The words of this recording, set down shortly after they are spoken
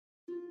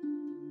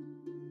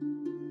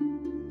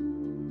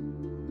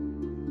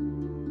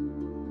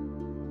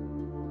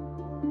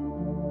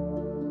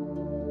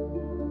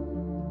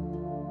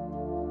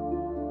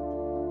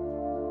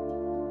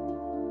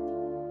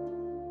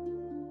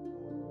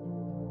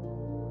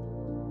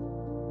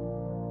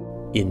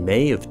In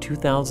May of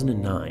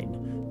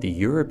 2009, the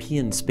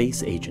European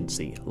Space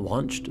Agency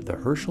launched the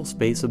Herschel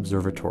Space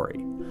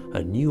Observatory,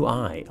 a new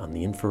eye on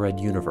the infrared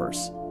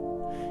universe.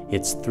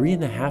 Its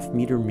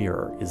 3.5-meter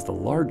mirror is the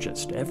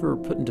largest ever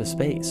put into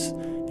space,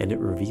 and it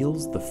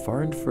reveals the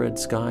far infrared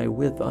sky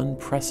with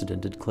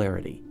unprecedented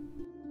clarity.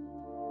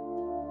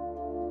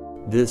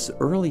 This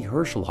early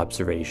Herschel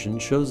observation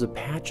shows a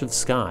patch of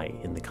sky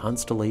in the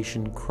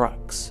constellation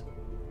Crux.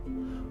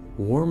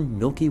 Warm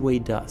Milky Way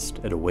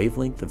dust at a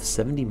wavelength of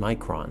 70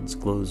 microns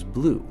glows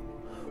blue,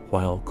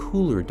 while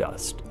cooler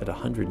dust at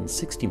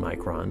 160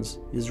 microns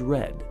is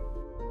red.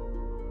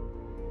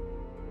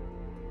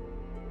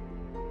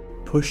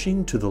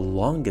 Pushing to the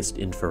longest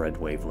infrared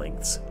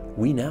wavelengths,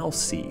 we now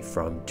see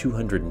from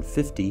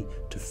 250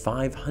 to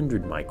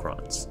 500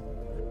 microns.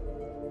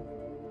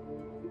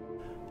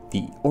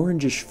 The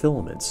orangish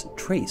filaments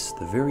trace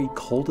the very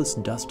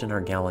coldest dust in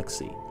our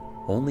galaxy,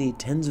 only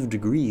tens of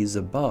degrees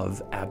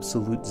above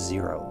absolute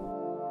zero.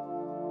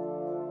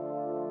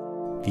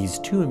 These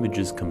two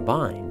images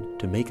combine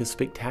to make a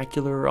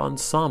spectacular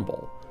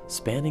ensemble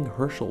spanning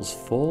Herschel's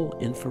full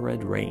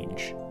infrared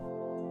range.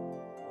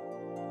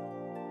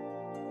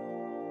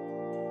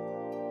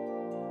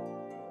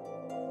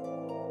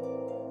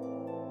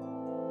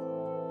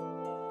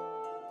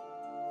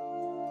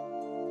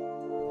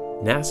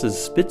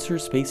 NASA's Spitzer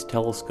Space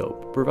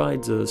Telescope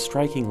provides a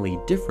strikingly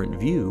different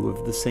view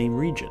of the same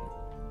region.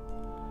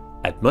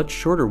 At much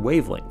shorter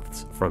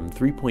wavelengths, from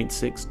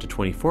 3.6 to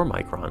 24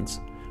 microns,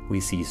 we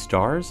see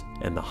stars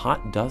and the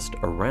hot dust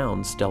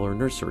around stellar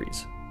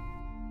nurseries.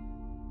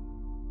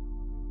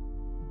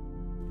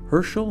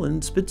 Herschel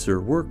and Spitzer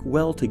work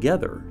well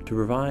together to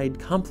provide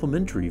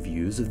complementary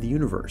views of the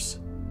universe.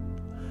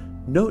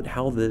 Note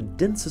how the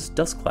densest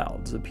dust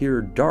clouds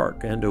appear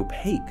dark and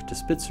opaque to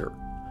Spitzer,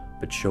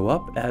 but show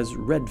up as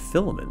red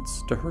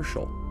filaments to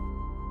Herschel.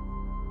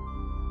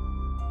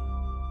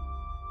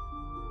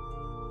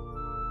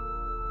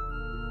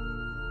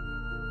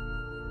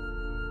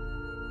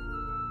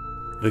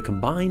 The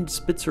combined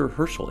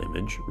Spitzer-Herschel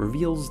image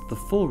reveals the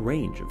full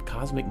range of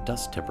cosmic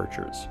dust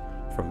temperatures,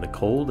 from the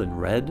cold and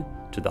red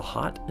to the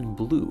hot and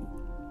blue.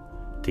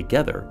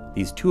 Together,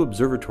 these two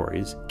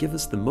observatories give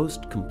us the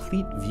most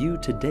complete view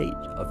to date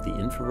of the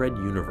infrared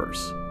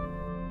universe.